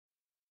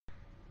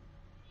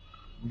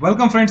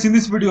Welcome friends, in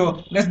this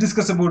video let's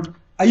discuss about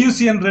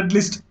IUCN Red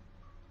list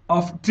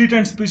of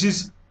threatened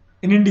species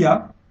in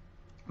India.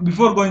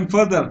 Before going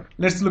further,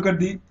 let's look at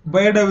the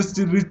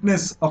biodiversity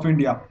richness of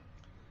India.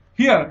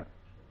 Here,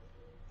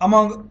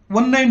 among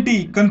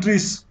 190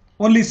 countries,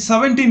 only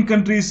 17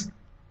 countries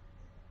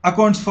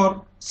accounts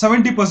for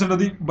 70% of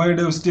the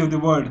biodiversity of the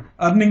world,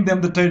 earning them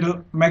the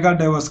title mega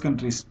diverse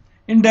countries.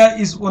 India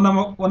is one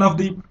of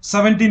the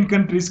 17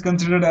 countries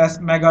considered as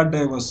mega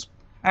diverse.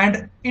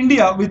 And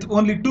India, with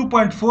only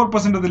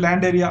 2.4% of the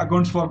land area,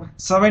 accounts for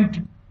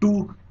 7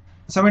 to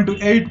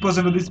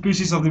 8% of the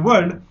species of the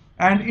world.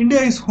 And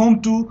India is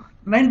home to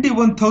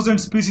 91,000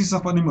 species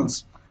of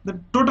animals. The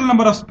total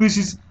number of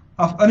species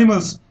of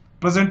animals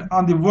present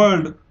on the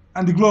world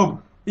and the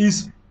globe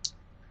is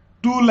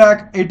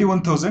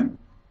 2,81,000,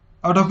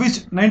 out of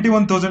which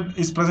 91,000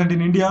 is present in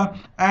India.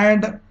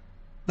 And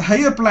the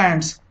higher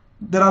plants,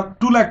 there are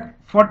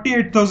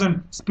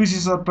 2,48,000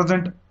 species are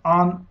present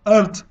on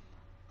Earth,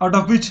 out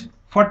of which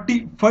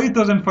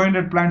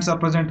 45,500 plants are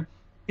present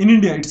in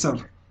India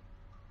itself.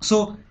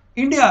 So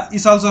India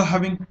is also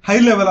having high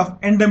level of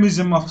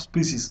endemism of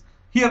species.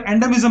 Here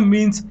endemism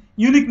means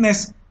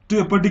uniqueness to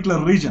a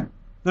particular region.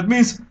 That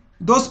means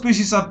those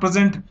species are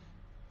present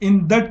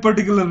in that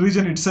particular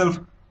region itself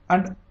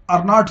and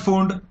are not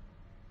found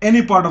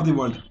any part of the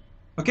world.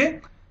 Okay,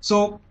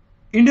 so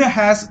India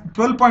has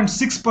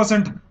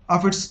 12.6%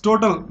 of its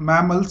total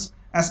mammals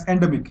as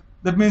endemic.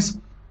 That means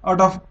out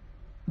of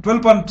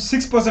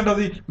 12.6% of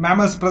the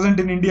mammals present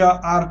in India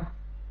are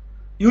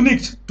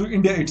unique to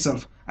India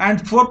itself, and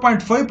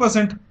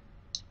 4.5%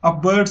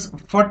 of birds,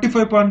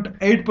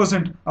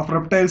 45.8% of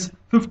reptiles,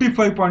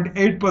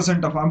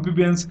 55.8% of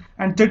amphibians,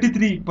 and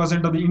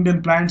 33% of the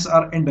Indian plants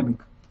are endemic.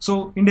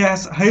 So India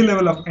has high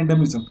level of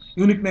endemism,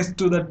 uniqueness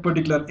to that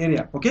particular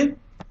area. Okay,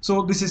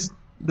 so this is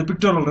the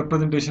pictorial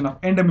representation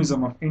of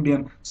endemism of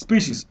Indian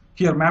species.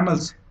 Here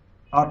mammals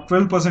are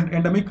 12%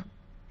 endemic,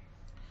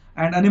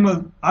 and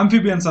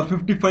amphibians are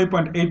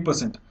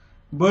 55.8%,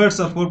 birds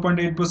are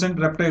 4.8%,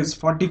 reptiles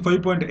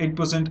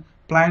 45.8%,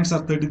 plants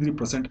are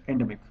 33%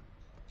 endemic.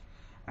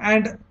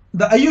 And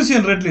the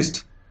IUCN Red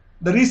list,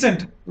 the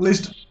recent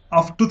list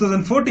of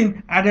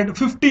 2014, added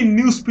 15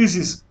 new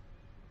species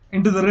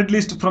into the red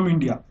list from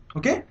India.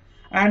 Okay,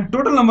 and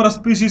total number of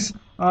species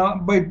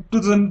by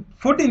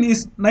 2014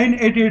 is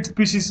 988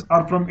 species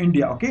are from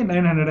India. Okay,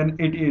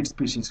 988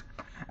 species,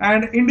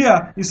 and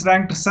India is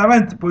ranked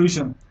 7th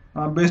position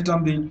based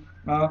on the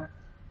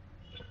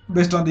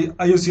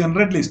IUCN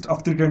Red list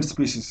of threatened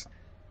species.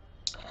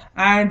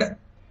 And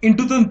in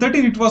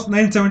 2013 it was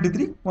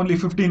 973, only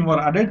 15 were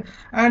added,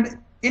 and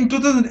in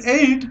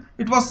 2008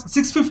 it was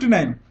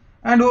 659,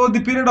 and over the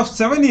period of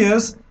 7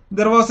 years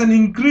there was an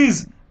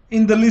increase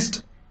in the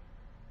list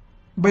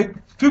by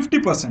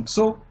 50%.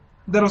 So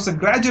there was a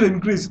gradual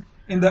increase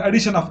in the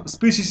addition of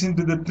species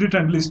into the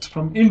threatened list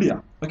from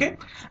India. Okay,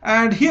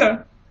 and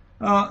here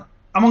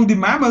among the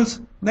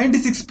mammals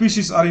 96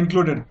 species are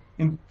included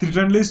in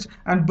threatened list,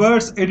 and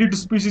birds 82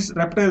 species,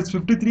 reptiles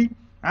 53,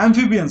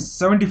 amphibians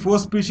 74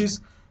 species,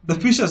 the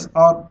fishes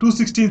are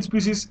 216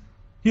 species,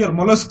 here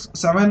mollusks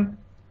 7,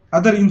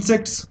 other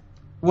insects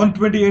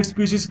 128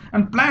 species,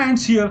 and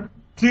plants here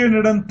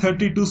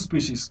 332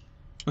 species.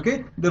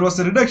 Okay, there was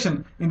a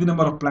reduction in the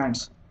number of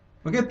plants.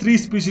 Okay, 3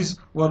 species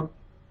were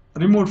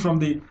removed from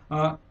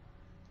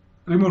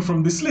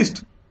this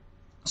list.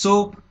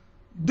 So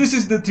this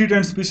is the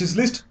threatened species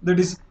list. That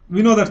is,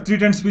 we know that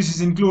threatened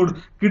species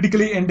include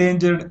critically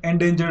endangered,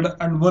 endangered,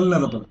 and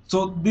vulnerable.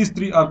 So these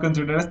 3 are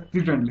considered as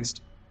threatened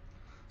list.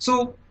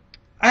 So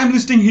I am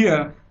listing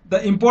here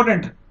the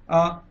important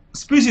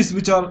species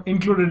which are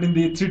included in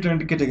the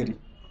threatened category.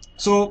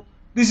 So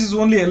this is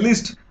only a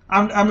list.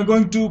 I'm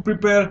going to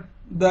prepare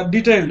the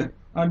detailed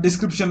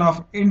description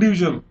of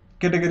individual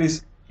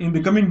categories in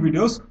the coming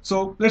videos.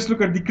 So let's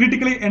look at the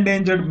critically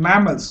endangered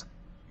mammals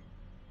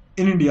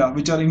in India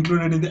which are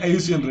included in the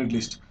IUCN Red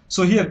list.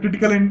 So here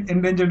critical and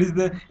endangered is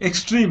the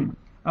extreme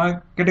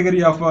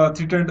category of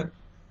threatened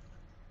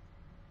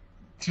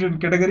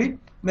category,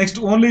 next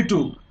only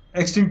to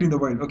extinct in the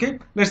wild. Okay,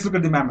 let's look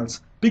at the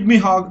mammals. Pygmy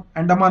hog,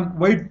 Andaman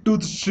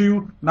white-toothed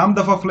shrew,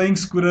 Namdafa flying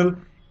squirrel,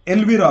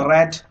 Elvira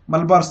rat,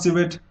 Malabar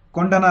civet,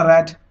 Kondana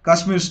rat,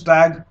 Kashmir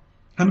stag,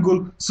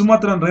 Hangul,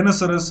 Sumatran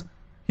rhinoceros,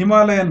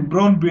 Himalayan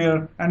brown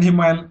bear, and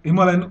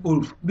Himalayan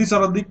wolf. These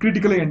are the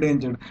critically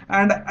endangered,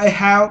 and I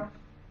have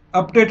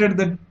updated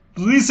the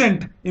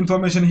recent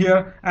information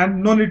here,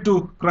 and no need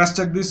to cross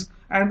check this,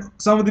 and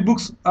some of the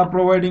books are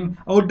providing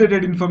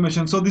outdated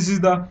information. So this is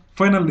the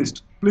final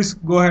list. Please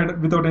go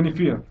ahead without any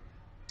fear.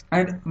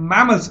 And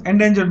mammals,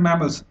 endangered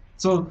mammals.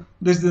 So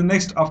this is the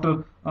next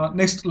after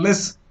next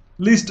least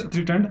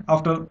threatened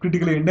after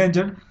critically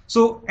endangered.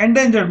 So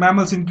endangered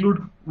mammals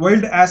include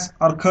wild ass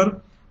or cur,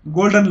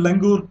 golden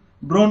langur,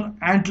 brown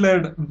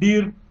antlered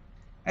deer,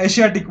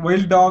 Asiatic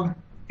wild dog,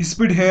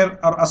 hispid hare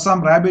or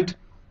Assam rabbit,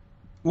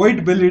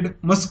 white-bellied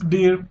musk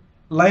deer,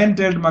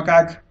 lion-tailed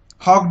macaque,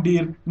 hawk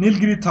deer,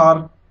 Nilgiri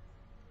thar,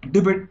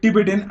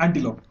 Tibetan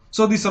antelope.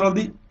 So these are all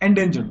the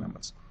endangered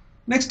mammals.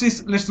 Next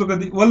is, let's look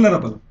at the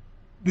vulnerable.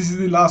 This is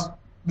the last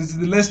This is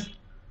the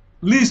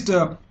least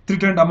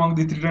threatened among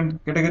the threatened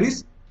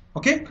categories.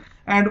 Okay,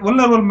 and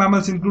vulnerable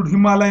mammals include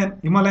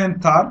Himalayan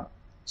thar.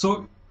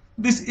 So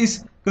this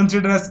is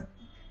considered as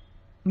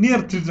near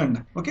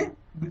threatened. Okay,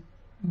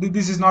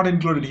 this is not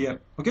included here.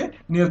 Okay,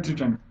 near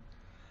threatened.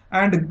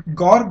 And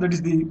gaur, that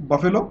is the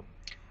buffalo,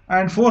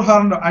 and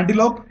four-horned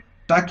antelope,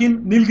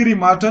 takin, Nilgiri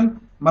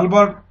marten,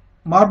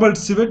 marbled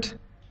civet,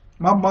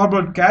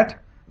 marbled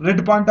cat,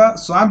 red panda,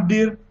 swamp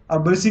deer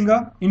or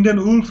barisinga,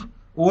 Indian wolf,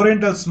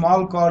 oriental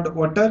small cod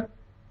otter,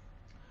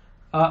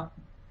 uh,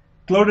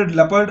 clouded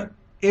leopard,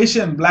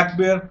 Asian black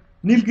bear,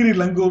 Nilgiri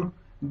langur,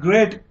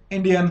 great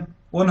Indian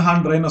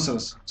one-horned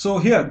rhinoceros. So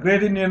here,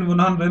 great Indian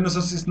one-horned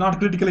rhinoceros is not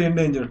critically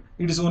endangered.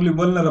 It is only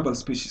vulnerable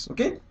species.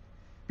 Okay,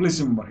 please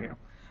remember here.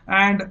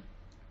 And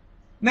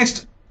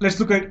next, let's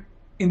look at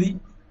in the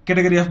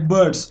category of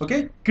birds.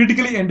 Okay,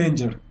 critically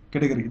endangered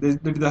category.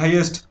 That is the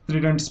highest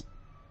threatened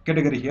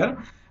category here,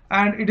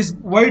 and it is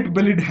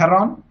white-bellied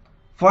heron,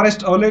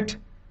 forest owlet,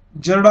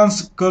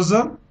 Jordan's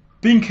cursor,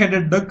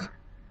 pink-headed duck,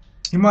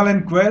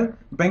 Himalayan quail,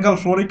 Bengal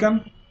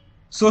florican,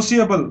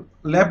 sociable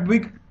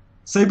lapwing,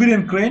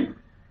 Siberian crane,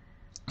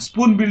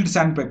 spoon-billed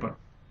sandpiper.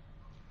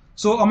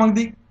 So among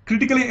the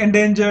critically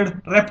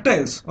endangered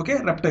reptiles, okay,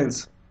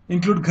 reptiles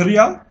include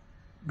gharial,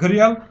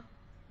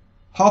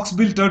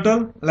 hawksbill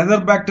turtle,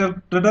 leatherback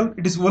turtle.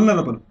 It is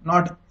vulnerable,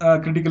 not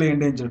critically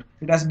endangered.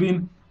 It has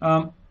been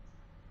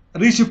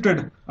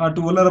reshifted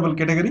to vulnerable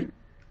category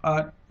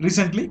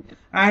recently.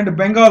 And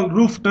Bengal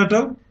roof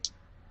turtle,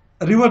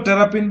 river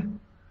terrapin,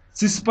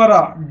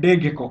 Cispara day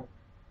gecko.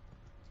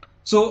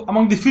 So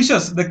among the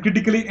fishes, the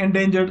critically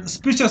endangered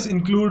species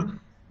include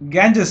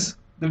Ganges,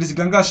 that is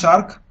Ganga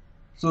shark.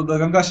 So the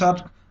Ganga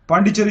shark,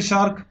 Pondicherry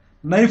shark,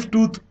 knife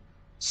tooth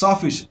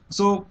sawfish.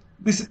 So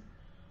this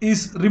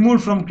is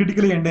removed from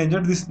critically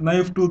endangered, this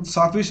knife tooth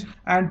sawfish,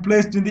 and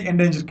placed in the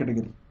endangered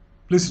category.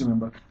 Please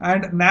remember.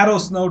 And narrow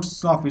snout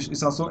sawfish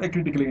is also a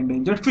critically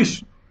endangered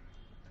fish.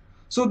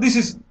 So this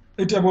is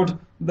it about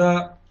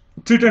the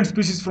threatened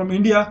species from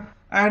India,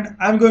 and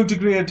I'm going to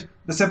create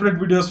the separate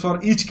videos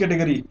for each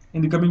category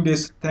in the coming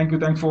days. Thank you.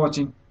 Thanks for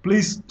watching.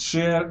 Please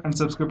share and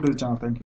subscribe to the channel. Thank you.